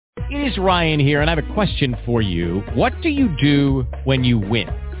It is Ryan here, and I have a question for you. What do you do when you win?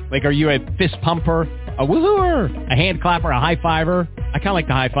 Like, are you a fist pumper, a woohooer, a hand clapper, a high fiver? I kind of like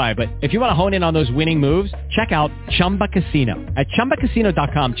the high five, but if you want to hone in on those winning moves, check out Chumba Casino. At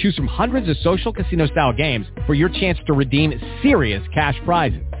ChumbaCasino.com, choose from hundreds of social casino-style games for your chance to redeem serious cash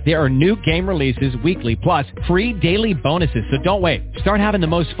prizes. There are new game releases weekly, plus free daily bonuses. So don't wait. Start having the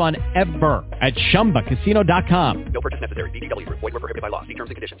most fun ever at ChumbaCasino.com. No purchase necessary. VGW. Void where prohibited by law. See terms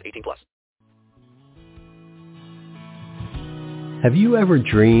and conditions. 18+. Have you ever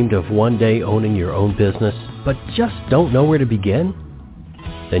dreamed of one day owning your own business, but just don't know where to begin?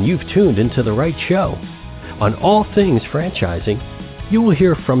 Then you've tuned into the right show. On All Things Franchising, you will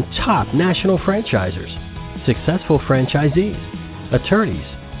hear from top national franchisors, successful franchisees, attorneys,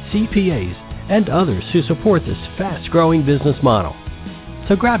 CPAs, and others who support this fast-growing business model.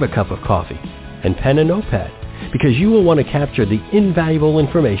 So grab a cup of coffee and pen and notepad, because you will want to capture the invaluable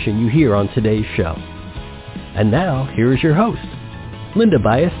information you hear on today's show. And now, here is your host, Linda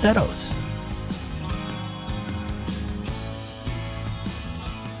Ballesteros.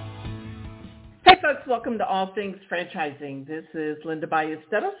 Hey folks, welcome to All Things Franchising. This is Linda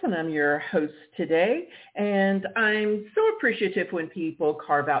Ballesteros, and I'm your host today. And I'm so appreciative when people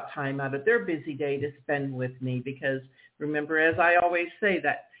carve out time out of their busy day to spend with me, because remember, as I always say,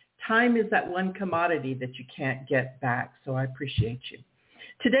 that time is that one commodity that you can't get back. So I appreciate you.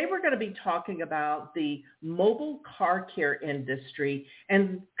 Today we're going to be talking about the mobile car care industry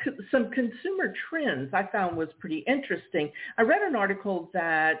and some consumer trends I found was pretty interesting. I read an article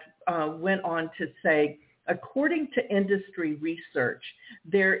that went on to say, according to industry research,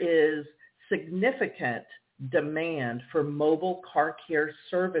 there is significant demand for mobile car care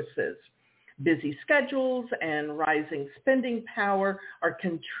services. Busy schedules and rising spending power are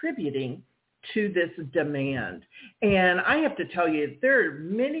contributing to this demand. And I have to tell you, there are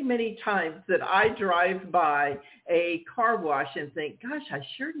many, many times that I drive by a car wash and think, gosh, I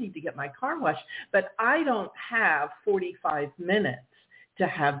sure need to get my car washed, but I don't have 45 minutes to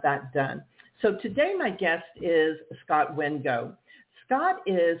have that done. So today my guest is Scott Wingo. Scott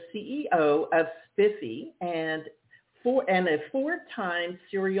is CEO of Spiffy and a four-time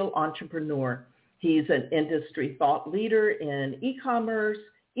serial entrepreneur. He's an industry thought leader in e-commerce,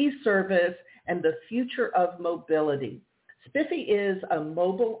 e-service, and the future of mobility. Spiffy is a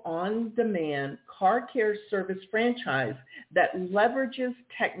mobile on-demand car care service franchise that leverages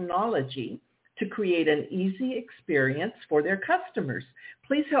technology to create an easy experience for their customers.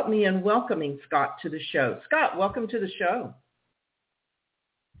 Please help me in welcoming Scott to the show. Scott, welcome to the show.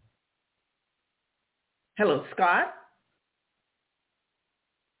 Hello, Scott.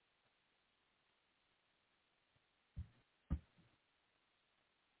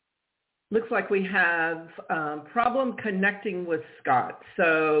 Looks like we have a problem connecting with Scott.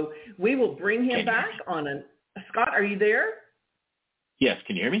 So we will bring him back on a... Scott, are you there? Yes.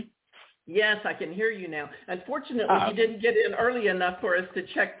 Can you hear me? Yes, I can hear you now. Unfortunately, you didn't get in early enough for us to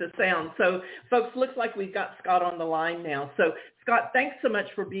check the sound. So, folks, looks like we've got Scott on the line now. So, Scott, thanks so much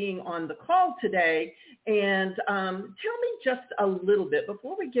for being on the call today. And tell me just a little bit,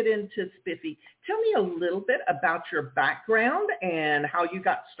 before we get into Spiffy, tell me a little bit about your background and how you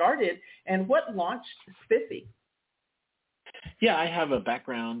got started and what launched Spiffy. Yeah, I have a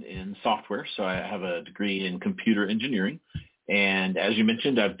background in software, so I have a degree in computer engineering. And as you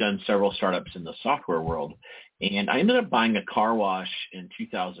mentioned, I've done several startups in the software world. And I ended up buying a car wash in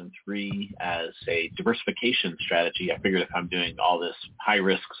 2003 as a diversification strategy. I figured if I'm doing all this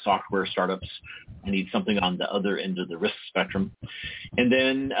high-risk software startups, I need something on the other end of the risk spectrum. And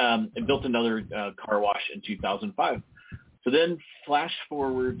then I built another car wash in 2005. So then flash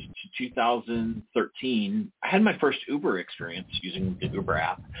forward to 2013, I had my first Uber experience using the Uber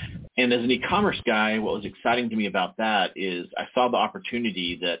app. And as an e-commerce guy, what was exciting to me about that is I saw the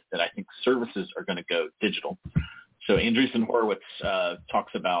opportunity that I think services are going to go digital. So Andreessen Horowitz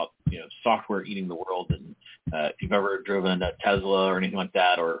talks about, software eating the world. And if you've ever driven a Tesla or anything like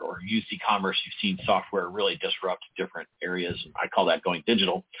that or used e-commerce, you've seen software really disrupt different areas. And I call that going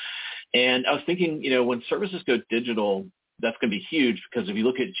digital. And I was thinking, when services go digital, that's going to be huge, because if you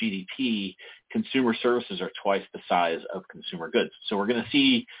look at GDP, consumer services are twice the size of consumer goods. So we're going to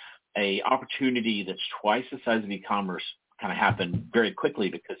see a opportunity that's twice the size of e-commerce kind of happen very quickly,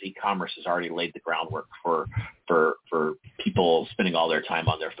 because e-commerce has already laid the groundwork for people spending all their time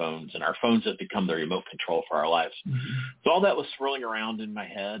on their phones, and our phones have become the remote control for our lives. Mm-hmm. So all that was swirling around in my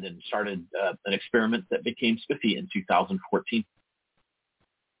head, and started an experiment that became Spiffy in 2014.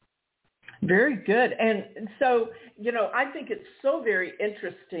 Very good. And so, I think it's so very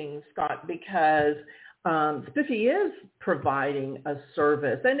interesting, Scott, because Spiffy is providing a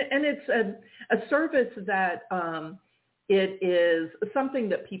service, and it's a service that it is something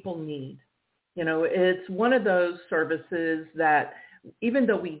that people need. It's one of those services that even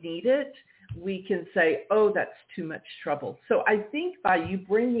though we need it, we can say, oh, that's too much trouble. So I think by you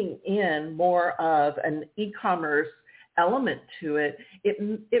bringing in more of an e-commerce element to it,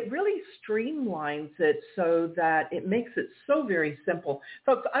 it really streamlines it so that it makes it so very simple.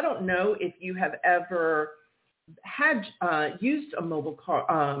 Folks, I don't know if you have ever had used a mobile car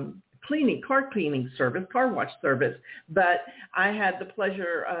cleaning service, car wash service, but I had the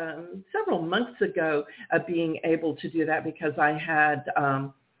pleasure several months ago of being able to do that because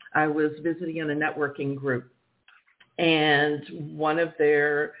I was visiting in a networking group, and one of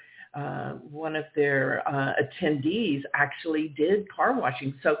their attendees actually did car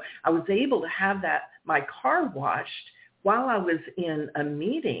washing. So I was able to have my car washed while I was in a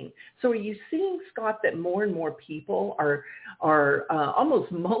meeting. So are you seeing, Scott, that more and more people are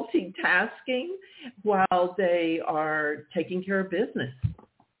almost multitasking while they are taking care of business?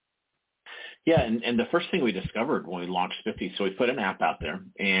 Yeah, and the first thing we discovered when we launched Spiffy, so we put an app out there,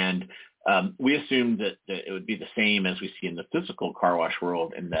 and we assumed that it would be the same as we see in the physical car wash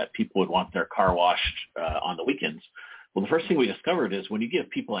world, and that people would want their car washed on the weekends. Well, the first thing we discovered is when you give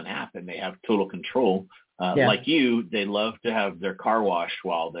people an app and they have total control, like you, they love to have their car washed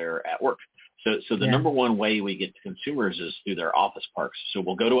while they're at work. So the number one way we get to consumers is through their office parks. So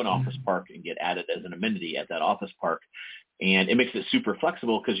we'll go to an office park and get added as an amenity at that office park. And it makes it super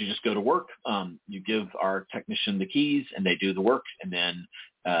flexible because you just go to work. You give our technician the keys and they do the work. And then,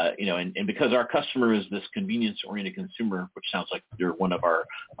 and because our customer is this convenience-oriented consumer, which sounds like you're one of our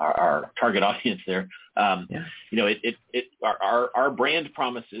target audience there, our brand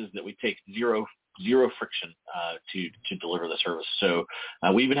promise is that we take zero friction to deliver the service. So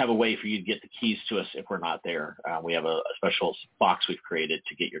we even have a way for you to get the keys to us if we're not there. We have a special box we've created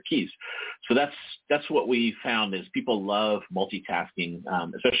to get your keys. So that's what we found is people love multitasking,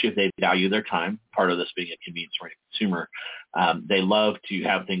 especially if they value their time. Part of this being a convenience-oriented consumer, they love to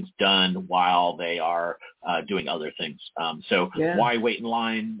have things done while they are doing other things. Why wait in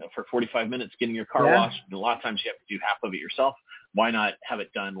line for 45 minutes getting your car washed? A lot of times you have to do half of it yourself. Why not have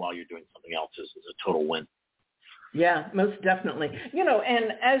it done while you're doing something else is a total win. Yeah, most definitely. And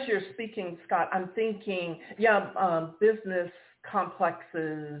as you're speaking, Scott, I'm thinking, business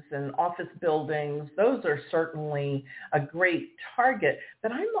complexes and office buildings, those are certainly a great target.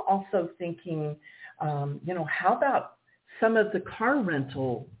 But I'm also thinking, how about some of the car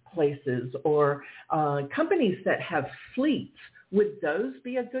rental places or companies that have fleets? Would those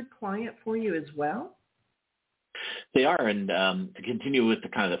be a good client for you as well? They are, and to continue with the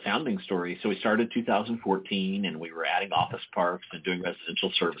kind of the founding story, so we started 2014, and we were adding office parks and doing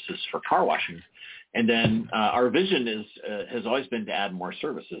residential services for car washing. And then our vision has always been to add more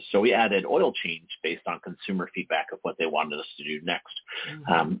services. So we added oil change based on consumer feedback of what they wanted us to do next.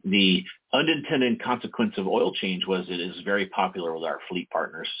 Mm-hmm. The unintended consequence of oil change was it is very popular with our fleet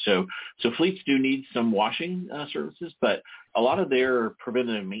partners. So fleets do need some washing services, but a lot of their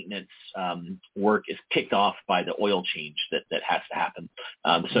preventative maintenance work is kicked off by the oil change that has to happen.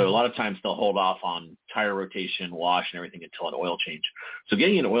 So a lot of times they'll hold off on tire rotation, wash, and everything until an oil change. So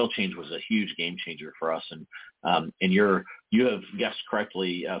getting an oil change was a huge game changer for us. And you have guessed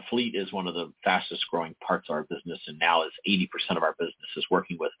correctly, fleet is one of the fastest growing parts of our business, and now is 80% of our business is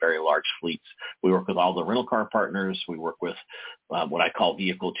working with very large fleets. We work with all the rental car partners. We work with what I call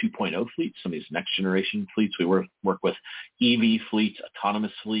vehicle 2.0 fleets, some of these next generation fleets. We work with EV fleets,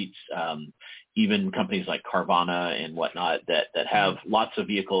 autonomous fleets, even companies like Carvana and whatnot that have lots of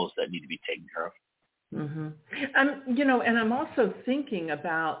vehicles that need to be taken care of. Mm-hmm. And I'm also thinking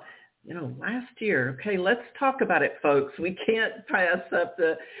about, last year, okay, let's talk about it, folks. We can't pass up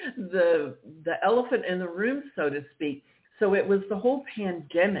the elephant in the room, so to speak. So it was the whole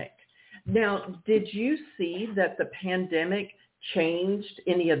pandemic. Now, did you see that the pandemic changed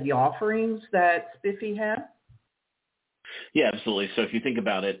any of the offerings that Spiffy had? Yeah, absolutely. So if you think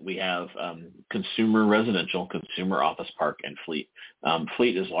about it, we have consumer residential, consumer office park, and fleet.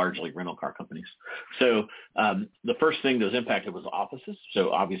 Fleet is largely rental car companies. So the first thing that was impacted was offices.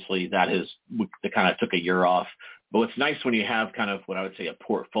 So obviously that kind of took a year off. But what's nice when you have kind of what I would say a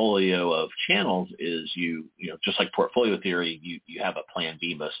portfolio of channels is you just like portfolio theory, you have a plan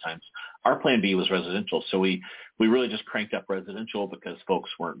B most times. Our plan B was residential. So we really just cranked up residential because folks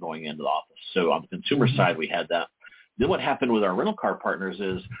weren't going into the office. So on the consumer side, we had that. Then what happened with our rental car partners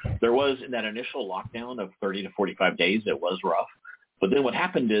is there was in that initial lockdown of 30 to 45 days, it was rough. But then what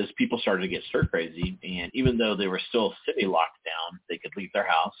happened is people started to get stir crazy. And even though they were still semi-locked down, they could leave their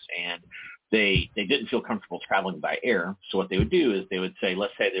house and they didn't feel comfortable traveling by air. So what they would do is they would say,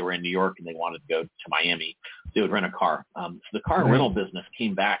 let's say they were in New York and they wanted to go to Miami, they would rent a car. So the car rental business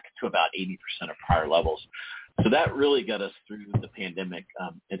came back to about 80% of prior levels. So that really got us through the pandemic.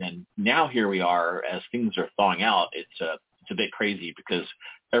 And then now here we are, as things are thawing out, it's a bit crazy because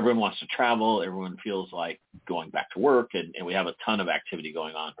everyone wants to travel. Everyone feels like going back to work, and we have a ton of activity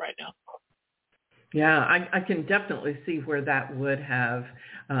going on right now. Yeah, I can definitely see where that would have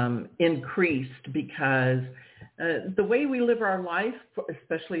increased because the way we live our life,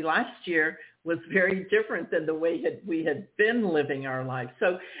 especially last year, was very different than the way we had been living our life.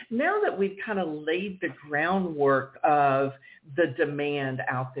 So now that we've kind of laid the groundwork of the demand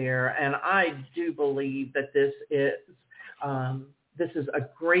out there, and I do believe that this is a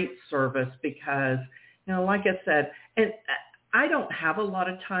great service because, like I said, and I don't have a lot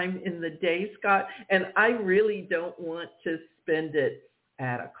of time in the day, Scott, and I really don't want to spend it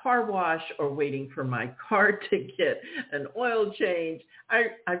at a car wash or waiting for my car to get an oil change.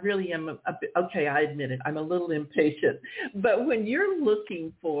 I really am okay, I admit it, I'm a little impatient. But when you're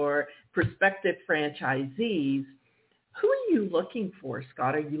looking for prospective franchisees, who are you looking for,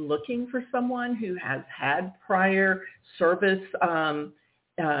 Scott? Are you looking for someone who has had prior service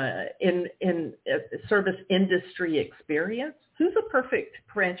in service industry experience? Who's a perfect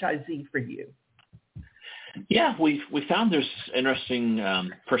franchisee for you? Yeah, we found there's interesting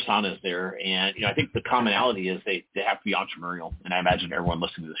personas there, and I think the commonality is they have to be entrepreneurial, and I imagine everyone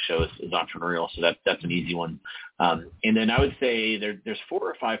listening to the show is entrepreneurial, so that's an easy one. And then I would say there's 4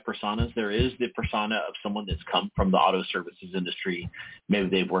 or 5 personas. There is the persona of someone that's come from the auto services industry. Maybe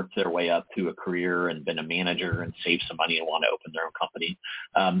they've worked their way up through a career and been a manager and saved some money and want to open their own company.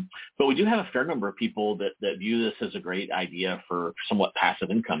 But we do have a fair number of people that view this as a great idea for somewhat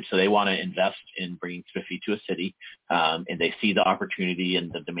passive income. So they want to invest in bringing Spiffy to a city, and they see the opportunity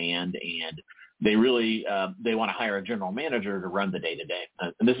and the demand, and they really they want to hire a general manager to run the day-to-day.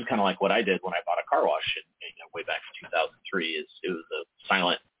 And this is kind of like what I did when I bought a car wash way back in 2003. It was a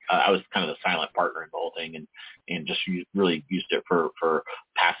silent I was kind of the silent partner in the whole thing, and just really used it for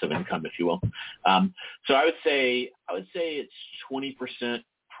passive income, if you will. So I would say it's 20%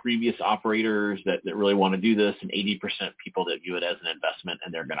 previous operators that really want to do this, and 80% people that view it as an investment,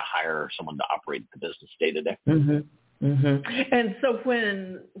 and they're going to hire someone to operate the business day to day. And so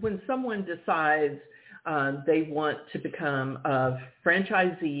when someone decides they want to become a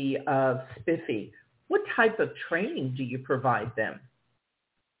franchisee of Spiffy, what type of training do you provide them?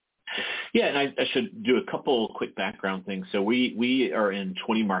 Yeah, and I should do a couple quick background things. So we are in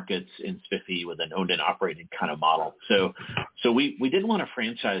 20 markets in Spiffy with an owned and operated kind of model. So we didn't want to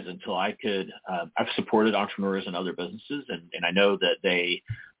franchise until I could. I've supported entrepreneurs and other businesses, and I know that they,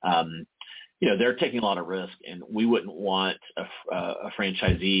 they're taking a lot of risk, and we wouldn't want a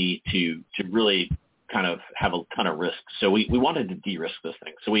franchisee to really kind of have a ton of risk. So we wanted to de-risk this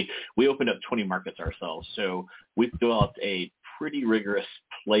thing. So we opened up 20 markets ourselves. So we've developed a pretty rigorous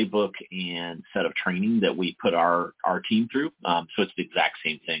playbook and set of training that we put our team through. So it's the exact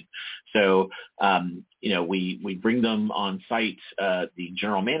same thing. So, we bring them on site, the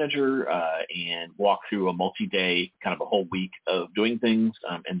general manager, and walk through a multi-day, kind of a whole week of doing things.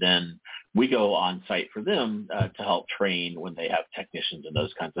 And then we go on site for them to help train when they have technicians and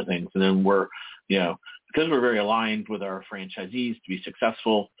those kinds of things. And then we're, because we're very aligned with our franchisees to be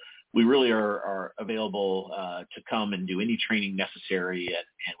successful, we really are available to come and do any training necessary,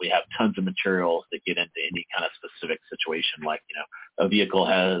 and we have tons of materials that get into any kind of specific situation, like a vehicle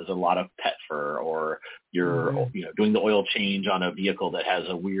has a lot of pet fur, or you're doing the oil change on a vehicle that has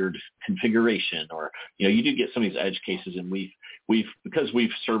a weird configuration, or you do get some of these edge cases, and because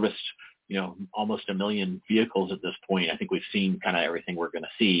we've serviced almost 1 million vehicles at this point, I think we've seen kind of everything we're going to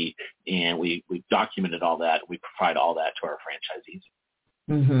see, and we've documented all that. We provide all that to our franchisees.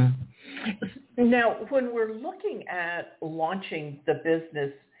 Now, when we're looking at launching the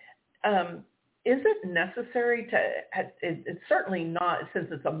business, is it necessary it's certainly not, since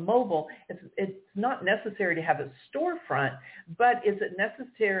it's a mobile, it's not necessary to have a storefront, but is it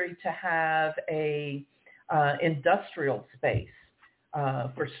necessary to have a industrial space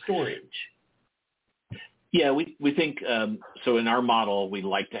for storage? Yeah, we think, so in our model, we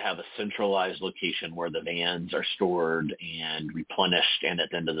like to have a centralized location where the vans are stored and replenished, and at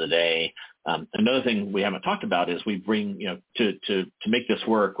the end of the day, another thing we haven't talked about is we bring, to make this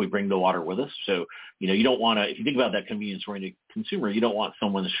work, we bring the water with us. So, you don't want to, if you think about that convenience-oriented consumer, you don't want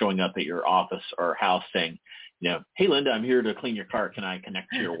someone showing up at your office or house saying, hey, Linda, I'm here to clean your car. Can I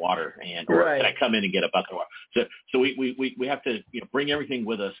connect to your water? Or Right. can I come in and get a bucket of water? So we have to bring everything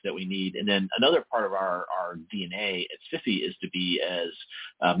with us that we need. And then another part of our DNA at Spiffy is to be as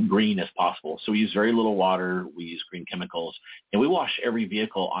green as possible. So we use very little water. We use green chemicals, and we wash every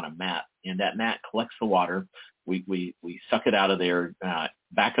vehicle on a mat. And that mat collects the water. We suck it out of there,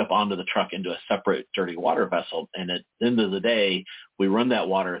 back up onto the truck into a separate dirty water vessel. And at the end of the day, we run that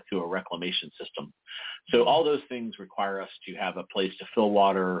water through a reclamation system. So all those things require us to have a place to fill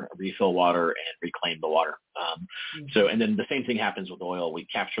water, refill water, and reclaim the water. And then the same thing happens with oil. We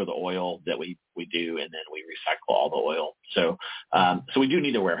capture the oil that we do, and then we recycle all the oil. So we do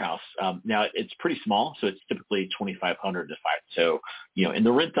need a warehouse. Now it's pretty small, so it's typically 2,500 to 5. So and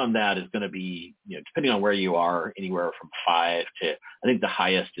the rent on that is going to be depending on where you are, anywhere from 5 to, I think the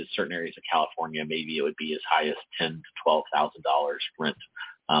highest is certain areas of California. Maybe it would be as high as $10,000 to $12,000 rent.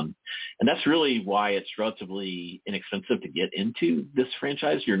 And that's really why it's relatively inexpensive to get into this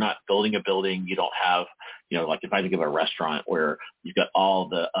franchise. You're not building a building. You don't have, like if I think of a restaurant where you've got all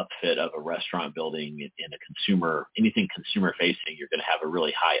the upfit of a restaurant building and anything consumer facing, you're going to have a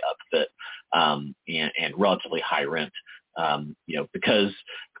really high upfit and relatively high rent.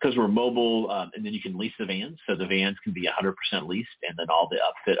 Because we're mobile, and then you can lease the vans. So the vans can be 100% leased, and then all the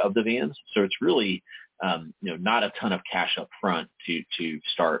upfit of the vans. So it's really not a ton of cash up front to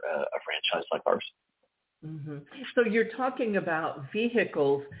start a franchise like ours. Mm-hmm. So you're talking about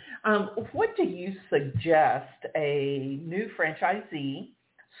vehicles. What do you suggest a new franchisee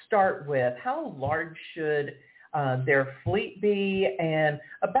start with? How large should their fleet be, and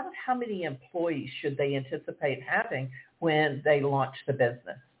about how many employees should they anticipate having when they launch the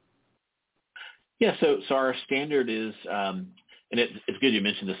business? Yeah, so our standard is, and it's good you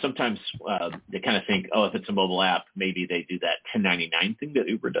mentioned this. Sometimes they kind of think, if it's a mobile app, maybe they do that 1099 thing that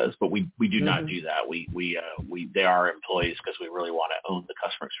Uber does, but we do not do that. They are employees because we really want to own the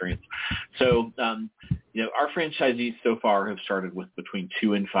customer experience. So our franchisees so far have started with between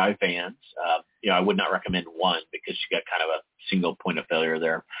 2 and 5 vans. I would not recommend one because you got kind of a single point of failure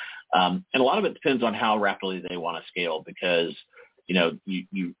there. And a lot of it depends on how rapidly they want to scale, because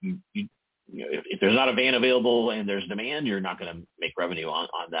if there's not a van available and there's demand, you're not going to make revenue on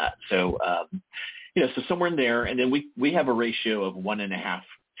that. So, so somewhere in there. And then we have a ratio of 1.5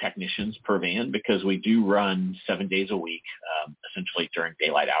 technicians per van because we do run 7 days a week, essentially during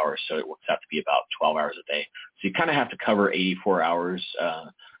daylight hours. So it works out to be about 12 hours a day. So you kind of have to cover 84 hours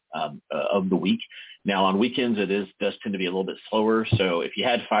of the week. Now on weekends, does tend to be a little bit slower. So if you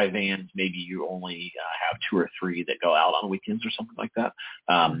had 5 vans, maybe you only have 2 or 3 that go out on weekends or something like that.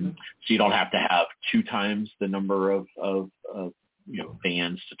 So you don't have to have 2 times the number of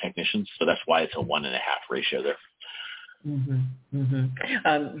vans to technicians. So that's why it's a 1.5 ratio there.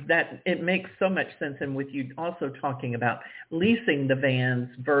 That it makes so much sense. And with you also talking about leasing the vans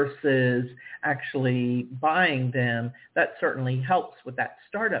versus actually buying them, that certainly helps with that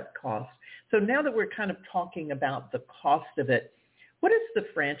startup cost. So now that we're kind of talking about the cost of it, what is the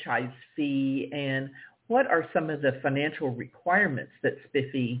franchise fee and what are some of the financial requirements that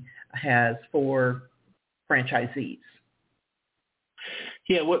Spiffy has for franchisees?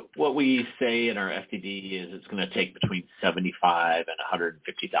 Yeah, what we say in our FTD is it's going to take between $75,000 and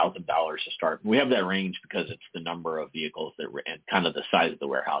 $150,000 to start. We have that range because it's the number of vehicles and kind of the size of the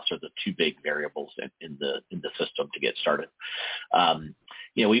warehouse are the 2 big variables in the system to get started.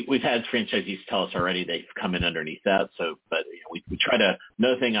 We've had franchisees tell us already they've come in underneath that. So, but we try to.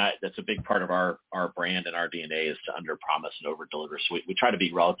 Another thing that's a big part of our brand and our DNA is to under promise and over deliver. So we try to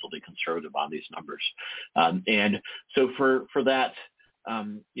be relatively conservative on these numbers. And so for that.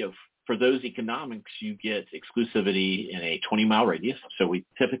 For those economics, you get exclusivity in a 20-mile radius. So we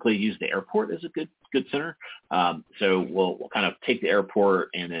typically use the airport as a good center. So we'll kind of take the airport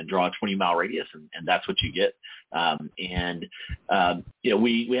and then draw a 20-mile radius, and that's what you get.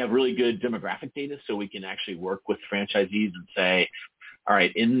 We have really good demographic data, so we can actually work with franchisees and say, all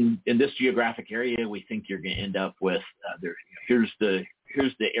right, in this geographic area, we think you're going to end up with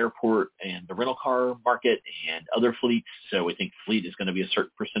here's the airport and the rental car market and other fleets. So we think fleet is going to be a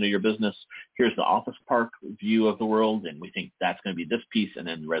certain percent of your business. Here's the office park view of the world, and we think that's going to be this piece, and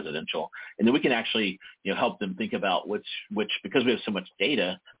then residential. And then we can actually help them think about which because we have so much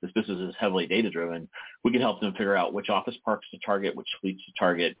data, this business is heavily data driven. We can help them figure out which office parks to target, which fleets to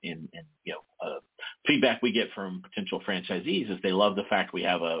target, and feedback we get from potential franchisees is they love the fact we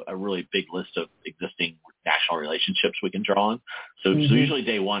have a really big list of existing national relationships we can draw on. So usually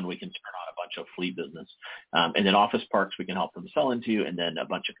day one, we can turn on a bunch of fleet business. And then office parks we can help them sell into, and then a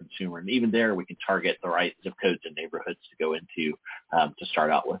bunch of consumer. And even there, we can target the right zip codes and neighborhoods to go into to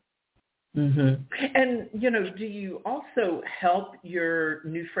start out with. Mm-hmm. And, do you also help your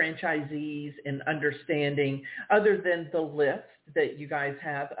new franchisees in understanding, other than the list that you guys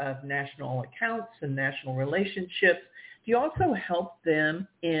have of national accounts and national relationships, do you also help them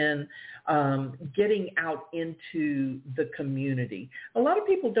in getting out into the community? A lot of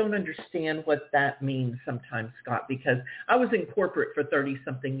people don't understand what that means sometimes, Scott, because I was in corporate for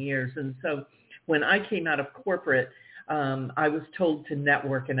 30-something years. And so when I came out of corporate, I was told to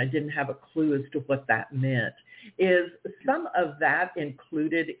network, and I didn't have a clue as to what that meant. Is some of that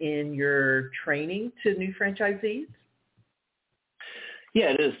included in your training to new franchisees?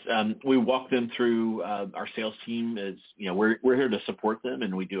 Yeah, it is. We walk them through. Our sales team is, we're here to support them,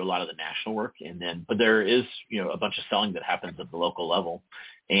 and we do a lot of the national work. But there is, a bunch of selling that happens at the local level,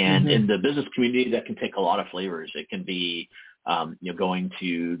 and in the business community, that can take a lot of flavors. It can be going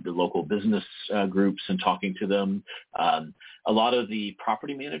to the local business groups and talking to them. A lot of the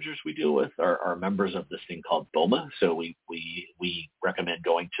property managers we deal with are members of this thing called BOMA, so we recommend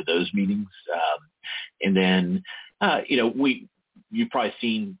going to those meetings. You've probably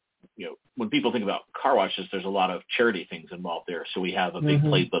seen, when people think about car washes, there's a lot of charity things involved there. So we have a big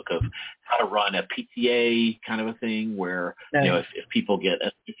playbook of how to run a PTA kind of a thing where, if people get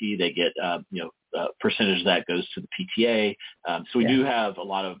SPC, they get, a percentage of that goes to the PTA. So we do have a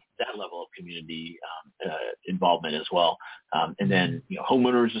lot of that level of community involvement as well.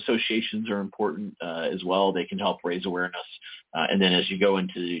 Homeowners associations are important as well. They can help raise awareness. And then as you go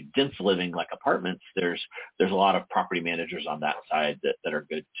into dense living like apartments, there's a lot of property managers on that side that are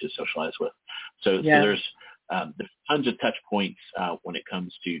good to socialize with. So there's tons of touch points when it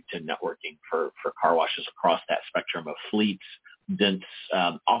comes to networking for car washes across that spectrum of fleets, dense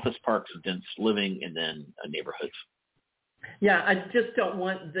office parks, dense living, and then neighborhoods. Yeah, I just don't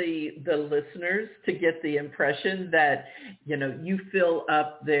want the listeners to get the impression that, you fill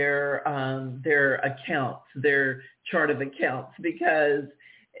up their accounts, their chart of accounts, because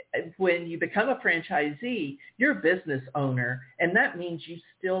when you become a franchisee, you're a business owner, and that means you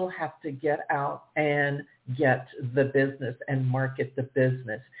still have to get out and get the business and market the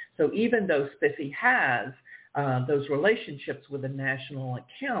business. So even though Spiffy has those relationships with the national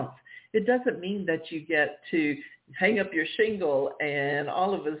accounts, it doesn't mean that you get to hang up your shingle and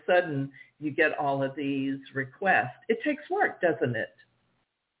all of a sudden you get all of these requests. It takes work, doesn't it?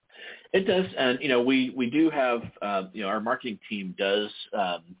 It does. And, we do have, our marketing team does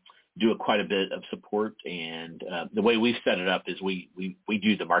do quite a bit of support. And the way we've set it up is we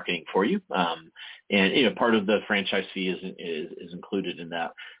do the marketing for you. And part of the franchise fee is included in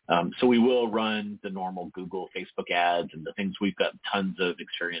that. So we will run the normal Google, Facebook ads and the things we've got tons of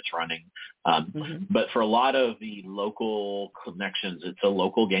experience running. But for a lot of the local connections, it's a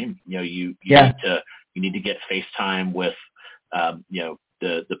local game. You need to get FaceTime with,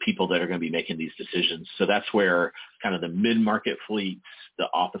 the people that are going to be making these decisions. So that's where kind of the mid-market fleets, the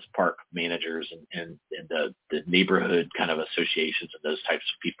office park managers, and the neighborhood kind of associations and those types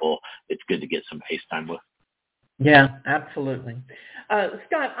of people, it's good to get some FaceTime with. Yeah, absolutely.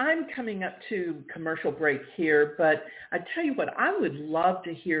 Scott, I'm coming up to commercial break here, but I tell you what, I would love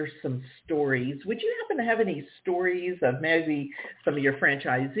to hear some stories. Would you happen to have any stories of maybe some of your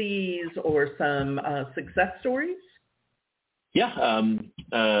franchisees or some success stories? Yeah. So,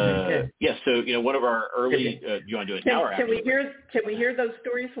 one of our early, do you want to do it now or after? Can we hear those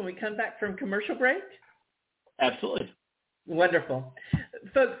stories when we come back from commercial break? Absolutely. Wonderful.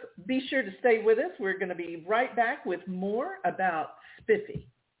 Folks, be sure to stay with us. We're going to be right back with more about Spiffy.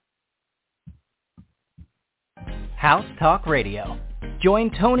 House Talk Radio. Join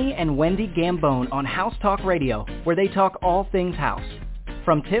Tony and Wendy Gambone on House Talk Radio, where they talk all things house.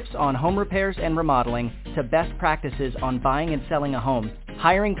 From tips on home repairs and remodeling to best practices on buying and selling a home,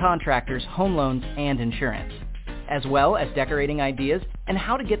 hiring contractors, home loans, and insurance, as well as decorating ideas and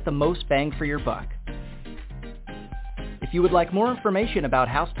how to get the most bang for your buck. If you would like more information about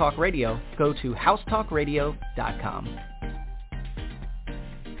House Talk Radio, go to housetalkradio.com.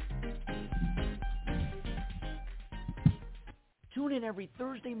 Tune in every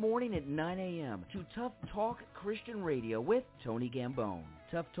Thursday morning at 9 a.m. to Tough Talk Christian Radio with Tony Gambone.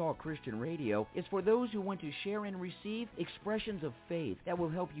 Tough Talk Christian Radio is for those who want to share and receive expressions of faith that will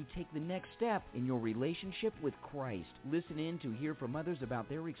help you take the next step in your relationship with Christ. Listen in to hear from others about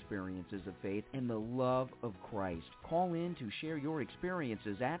their experiences of faith and the love of Christ. Call in to share your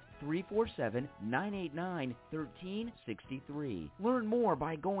experiences at 347-989-1363. Learn more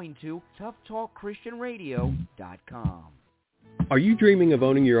by going to toughtalkchristianradio.com. Are you dreaming of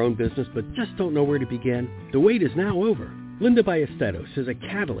owning your own business but just don't know where to begin? The wait is now over. Linda Ballesteros is a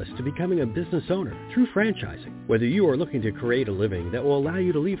catalyst to becoming a business owner through franchising. Whether you are looking to create a living that will allow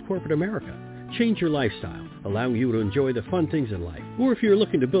you to leave corporate America, change your lifestyle, allowing you to enjoy the fun things in life, or if you're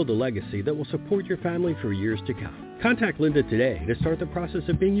looking to build a legacy that will support your family for years to come. Contact Linda today to start the process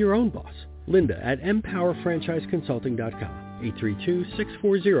of being your own boss. Linda at empowerfranchiseconsulting.com,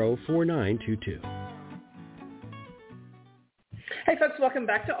 832-640-4922. Hey folks, welcome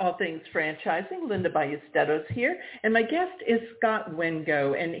back to All Things Franchising. Linda Ballesteros here, and my guest is Scott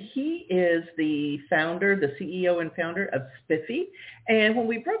Wingo, and he is the founder, the CEO and founder of Spiffy. And when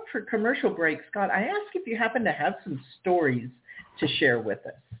we broke for commercial break, Scott, I asked if you happen to have some stories to share with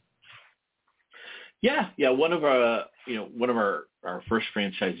us. Yeah. One of our first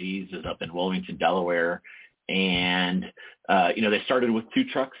franchisees is up in Wilmington, Delaware, and they started with 2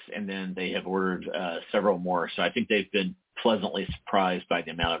 trucks, and then they have ordered several more. So I think they've been pleasantly surprised by the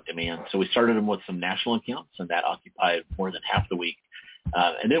amount of demand. So we started them with some national accounts, and that occupied more than half the week.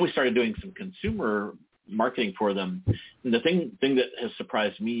 And then we started doing some consumer marketing for them. And the thing that has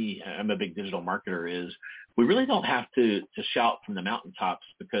surprised me, I'm a big digital marketer, is we really don't have to shout from the mountaintops,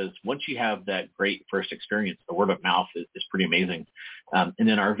 because once you have that great first experience, the word of mouth is pretty amazing. And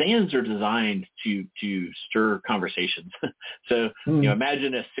then our vans are designed to stir conversations. So,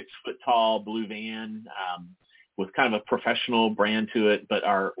 imagine a 6-foot-tall blue van, with kind of a professional brand to it, but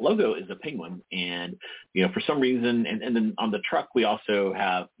our logo is a penguin. And, for some reason, and then on the truck, we also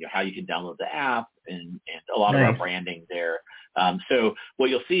have how you can download the app and a lot of our branding there. So what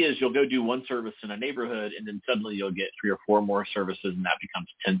you'll see is you'll go do one service in a neighborhood, and then suddenly you'll get 3 or 4 more services, and that becomes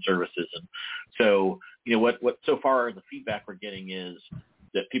 10 services. And so, what so far the feedback we're getting is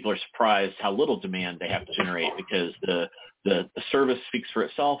that people are surprised how little demand they have to generate, because the service speaks for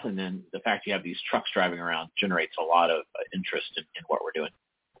itself, and then the fact you have these trucks driving around generates a lot of interest in what we're doing.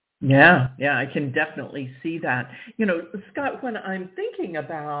 Yeah, I can definitely see that. Scott, when I'm thinking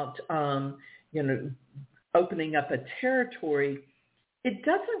about, opening up a territory, it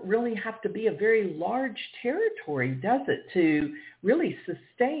doesn't really have to be a very large territory, does it, to really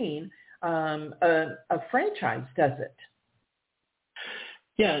sustain a franchise, does it?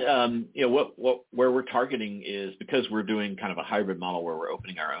 Yeah, where we're targeting is, because we're doing kind of a hybrid model where we're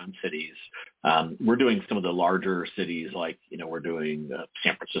opening our own cities. We're doing some of the larger cities, like we're doing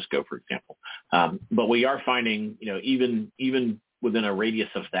San Francisco, for example. But we are finding, even within a radius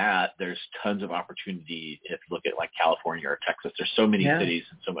of that, there's tons of opportunity. If you look at like California or Texas, there's so many cities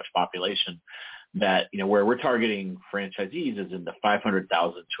and so much population that, where we're targeting franchisees is in the 500,000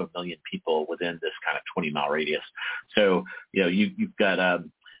 to 1 million people within this kind of 20-mile radius. So, you've got,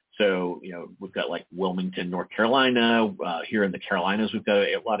 we've got like Wilmington, North Carolina. Here in the Carolinas, we've got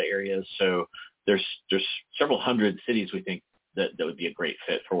a lot of areas. So there's several hundred cities we think that would be a great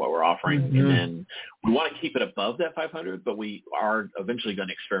fit for what we're offering. Mm-hmm. And then we want to keep it above that 500, but we are eventually going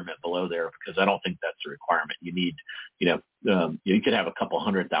to experiment below there, because I don't think that's a requirement. You need, you could have a couple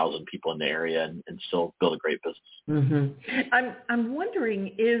 100,000 people in the area and still build a great business. Mm-hmm. I'm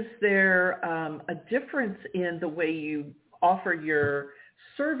wondering, is there a difference in the way you offer your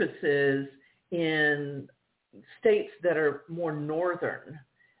services in states that are more northern,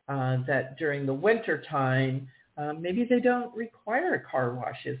 that during the winter time, maybe they don't require a car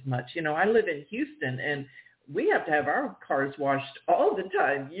wash as much? I live in Houston, and we have to have our cars washed all the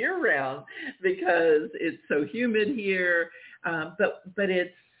time, year round, because it's so humid here. But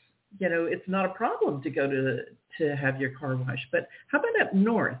it's, it's not a problem to go to have your car washed. But how about up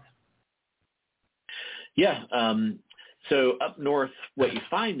north? Yeah. So up north, what you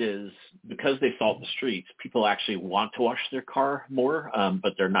find is, because they salt the streets, people actually want to wash their car more,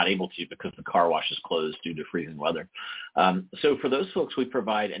 but they're not able to because the car wash is closed due to freezing weather. So for those folks, we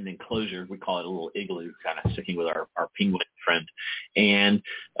provide an enclosure. We call it a little igloo, kind of sticking with our penguin friend. And,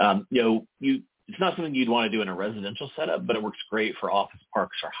 it's not something you'd want to do in a residential setup, but it works great for office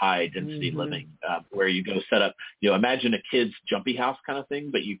parks or high density living, where you go set up, imagine a kid's jumpy house kind of thing,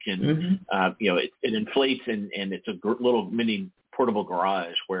 but you can, it inflates and it's a little mini portable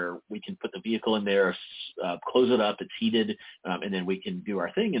garage where we can put the vehicle in there, close it up, it's heated, and then we can do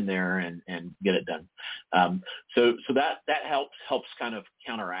our thing in there and get it done. So that helps kind of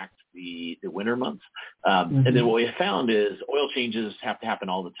counteract the winter months. And then what we have found is oil changes have to happen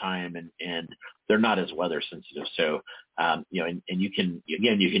all the time, and they're not as weather sensitive. So, and you can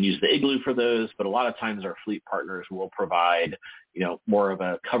use the igloo for those, but a lot of times our fleet partners will provide, more of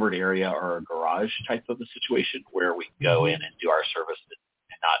a covered area or a garage type of a situation where we can go in and do our service and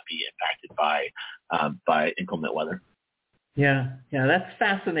not be impacted by inclement weather. Yeah, that's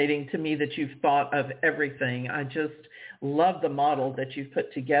fascinating to me that you've thought of everything. I just love the model that you've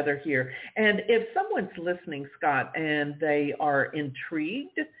put together here. And if someone's listening, Scott, and they are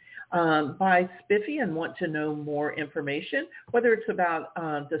intrigued by Spiffy and want to know more information, whether it's about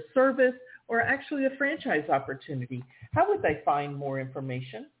the service or actually a franchise opportunity, how would they find more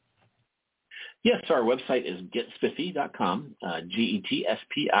information? Yes, our website is getspiffy.com, Getspiffy,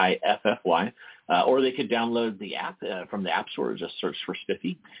 or they could download the app from the App Store. Just search for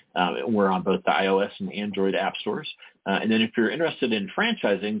Spiffy. We're on both the iOS and Android app stores. And then if you're interested in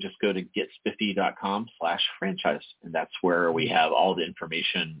franchising, just go to getspiffy.com/franchise, and that's where we have all the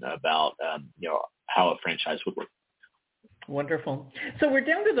information about how a franchise would work. Wonderful. So we're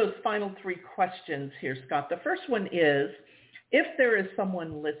down to those final three questions here, Scott. The first one is, if there is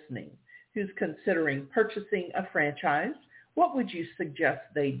someone listening who's considering purchasing a franchise, what would you suggest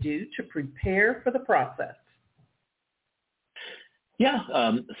they do to prepare for the process? Yeah,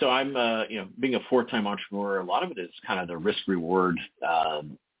 so I'm, being a four-time entrepreneur, a lot of it is kind of the risk-reward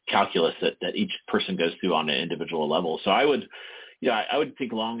calculus that each person goes through on an individual level. So I would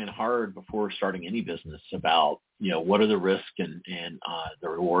think long and hard before starting any business about, what are the risks and the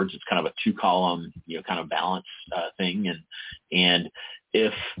rewards. It's kind of a two-column, kind of balance thing. And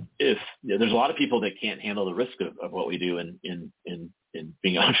if there's a lot of people that can't handle the risk of what we do in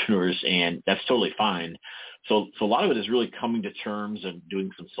being entrepreneurs, and that's totally fine. So a lot of it is really coming to terms and doing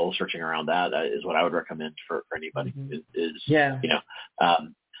some soul searching around that. That is what I would recommend for anybody. Is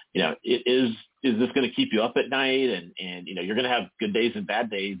this going to keep you up at night? And you're going to have good days and bad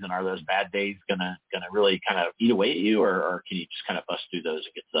days. And are those bad days going to really kind of eat away at you, or can you just kind of bust through those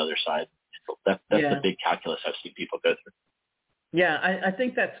and get to the other side? So that's the big calculus I've seen people go through. Yeah, I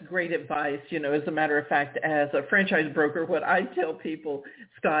think that's great advice. As a matter of fact, as a franchise broker, what I tell people,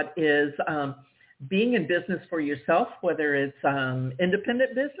 Scott, is being in business for yourself, whether it's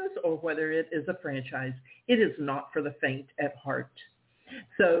independent business or whether it is a franchise, it is not for the faint at heart.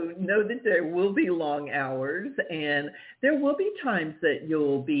 So know that there will be long hours, and there will be times that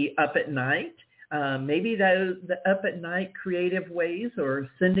you'll be up at night. Maybe the up at night creative ways or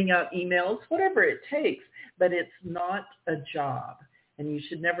sending out emails, whatever it takes, but it's not a job. And you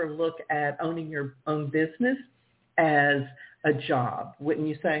should never look at owning your own business as a job, wouldn't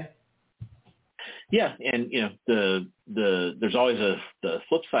you say? Yeah, and there's always the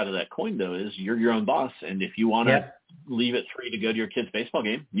flip side of that coin, though, is you're your own boss, and if you want to leave at 3 to go to your kid's baseball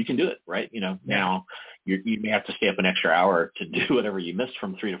game, you can do it, right? Now you may have to stay up an extra hour to do whatever you missed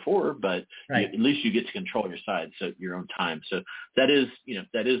from 3 to 4, but at least you get to control your side, so your own time. So that is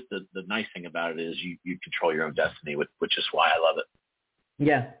the nice thing about it is you control your own destiny, which is why I love it.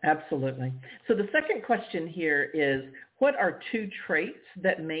 Yeah, absolutely. So the second question here is, what are 2 traits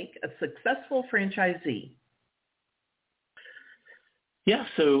that make a successful franchisee? Yeah,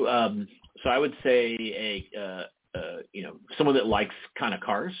 so I would say someone that likes kind of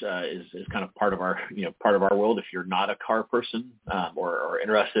cars is kind of part of our world. If you're not a car person or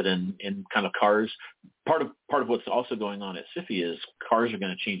interested in kind of cars, part of what's also going on at Spiffy is cars are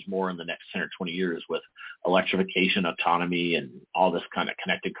going to change more in the next 10 or 20 years with electrification, autonomy, and all this kind of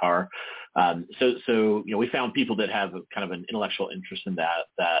connected car. So we found people that have kind of an intellectual interest in that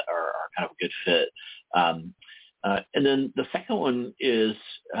are kind of a good fit. And then the second one is,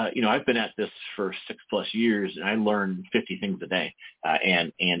 I've been at this for 6+ years, and I learn 50 things a day,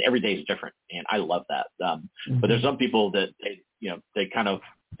 and every day is different, and I love that. But there's some people that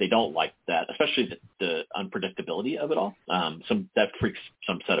they don't like that, especially the unpredictability of it all. That freaks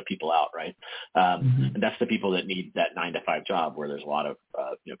some set of people out, right? And that's the people that need that 9-to-5 job where there's a lot of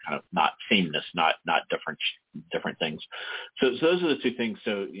kind of not sameness, not different things. So those are the 2 things.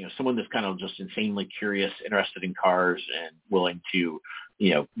 So someone that's kind of just insanely curious, interested in cars, and willing to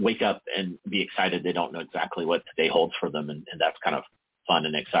wake up and be excited. They don't know exactly what today holds for them, and that's kind of fun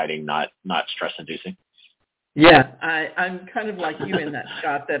and exciting, not stress-inducing. Yeah, I'm kind of like you in that,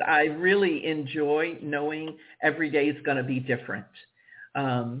 Scott, that I really enjoy knowing every day is going to be different.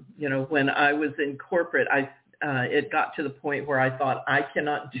 When I was in corporate, it got to the point where I thought, I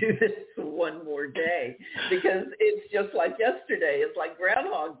cannot do this one more day because it's just like yesterday. It's like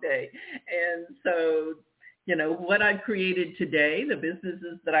Groundhog Day. And so, what I've created today, the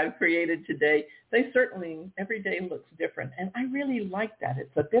businesses that I've created today, they certainly, every day looks different. And I really like that.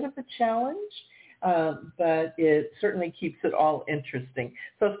 It's a bit of a challenge. But it certainly keeps it all interesting.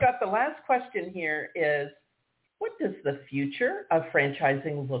 So, Scott, the last question here is, what does the future of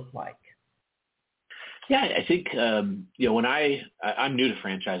franchising look like? Yeah, I think, when I'm new to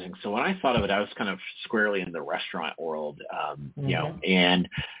franchising, so when I thought of it, I was kind of squarely in the restaurant world, and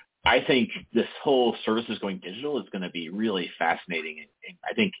I think this whole services going digital is going to be really fascinating, and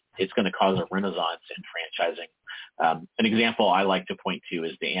I think it's going to cause a renaissance in franchising. An example I like to point to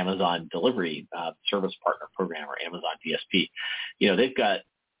is the Amazon Delivery Service Partner Program, or Amazon DSP.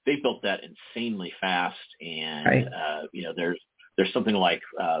 They've built that insanely fast, and right. There's something like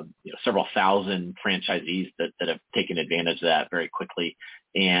several thousand franchisees that have taken advantage of that very quickly.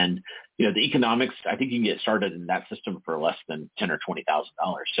 And the economics, I think you can get started in that system for less than $10,000 or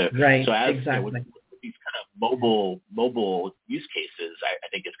 $20,000. So right, as exactly. with these kind of mobile use cases, I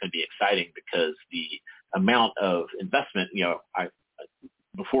think it's going to be exciting, because the amount of investment,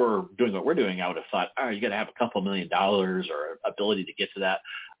 before doing what we're doing, I would have thought, you got to have a couple $1 million or ability to get to that.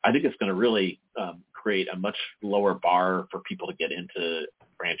 I think it's going to really create a much lower bar for people to get into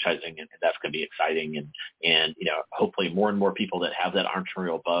franchising, and that's going to be exciting. And hopefully more and more people that have that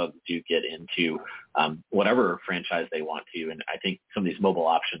entrepreneurial bug do get into whatever franchise they want to. And I think some of these mobile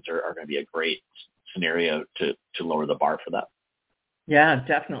options are going to be a great scenario to lower the bar for that. Yeah,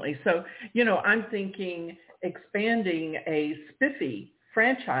 definitely. So, I'm thinking expanding a Spiffy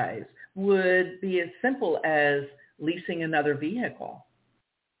franchise would be as simple as leasing another vehicle.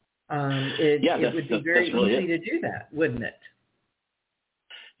 It would be very really easy to do that, wouldn't it?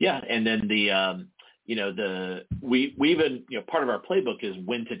 Yeah, and then we even part of our playbook is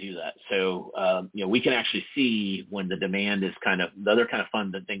when to do that. So we can actually see when the demand is the other kind of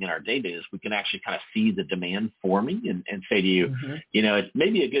fun thing in our data is we can actually kind of see the demand forming and say to you, mm-hmm. It's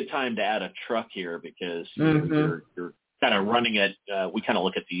maybe a good time to add a truck here, because mm-hmm. you're kind of running at. We kind of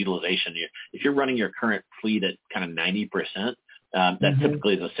look at the utilization. If you're running your current fleet at kind of 90%. That mm-hmm.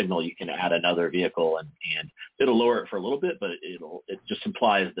 typically is a signal you can add another vehicle, and it'll lower it for a little bit, but it just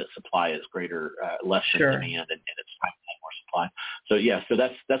implies that supply is less sure. than demand, and it's time to add more supply. So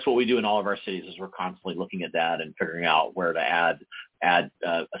that's what we do in all of our cities, is we're constantly looking at that and figuring out where to add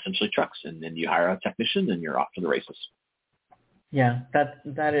essentially trucks, and then you hire a technician and you're off to the races. Yeah,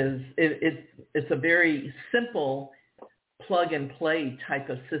 that is it's a very simple plug and play type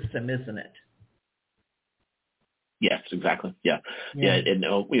of system, isn't it? Yes, exactly. Yeah. And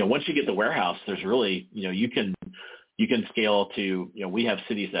once you get the warehouse, there's really, you can scale to, we have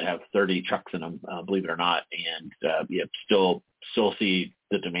cities that have 30 trucks in them, believe it or not, and still see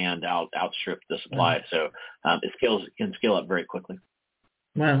the demand outstrip the supply. Wow. So it can scale up very quickly.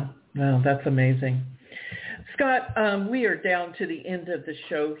 Wow, that's amazing. Scott, we are down to the end of the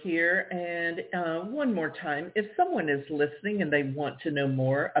show here, and one more time, if someone is listening and they want to know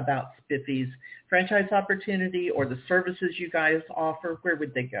more about Spiffy's franchise opportunity or the services you guys offer, where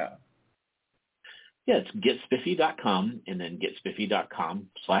would they go? Yeah, it's getspiffy.com, and then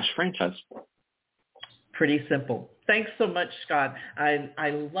getspiffy.com/franchise. Pretty simple. Thanks so much, Scott. I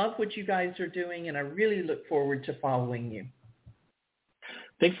love what you guys are doing, and I really look forward to following you.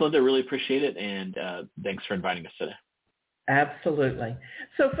 Thanks, Linda. Really appreciate it, and thanks for inviting us today. Absolutely.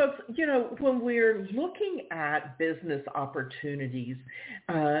 So, folks, when we're looking at business opportunities,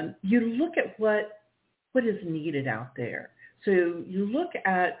 you look at what is needed out there. So you look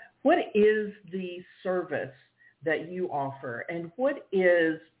at what is the service that you offer, and what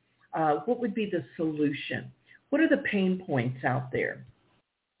would be the solution? What are the pain points out there?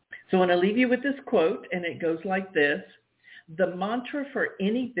 So I want to leave you with this quote, and it goes like this. The mantra for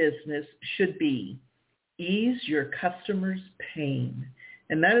any business should be, ease your customers' pain.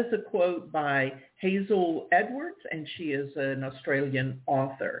 And that is a quote by Hazel Edwards, and she is an Australian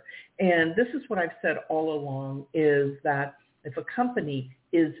author. And this is what I've said all along, is that if a company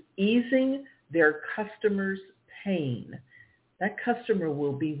is easing their customers' pain, that customer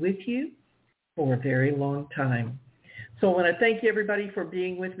will be with you for a very long time. So I want to thank you, everybody, for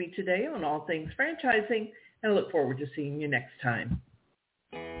being with me today on All Things Franchising, and I look forward to seeing you next time.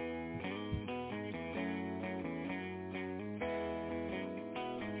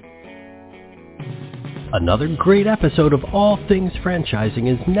 Another great episode of All Things Franchising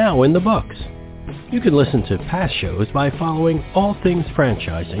is now in the books. You can listen to past shows by following All Things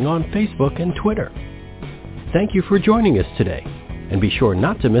Franchising on Facebook and Twitter. Thank you for joining us today, and be sure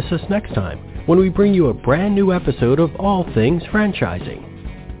not to miss us next time when we bring you a brand new episode of All Things Franchising.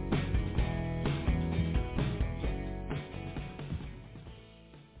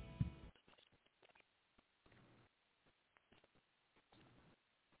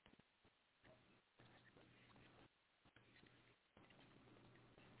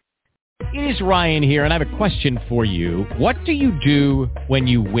 It is Ryan here, and I have a question for you. What do you do when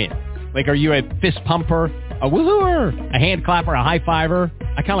you win? Like, are you a fist pumper, a woo-hooer, a hand clapper, a high fiver?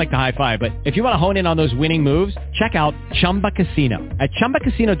 I kind of like the high five, but if you want to hone in on those winning moves, check out Chumba Casino. At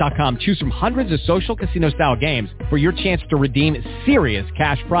ChumbaCasino.com, choose from hundreds of social casino-style games for your chance to redeem serious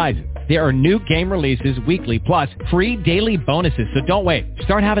cash prizes. There are new game releases weekly, plus free daily bonuses. So don't wait.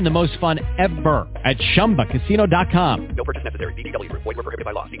 Start having the most fun ever at ChumbaCasino.com. No purchase necessary. VGW. Void where prohibited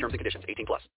by law. See terms and conditions. 18+.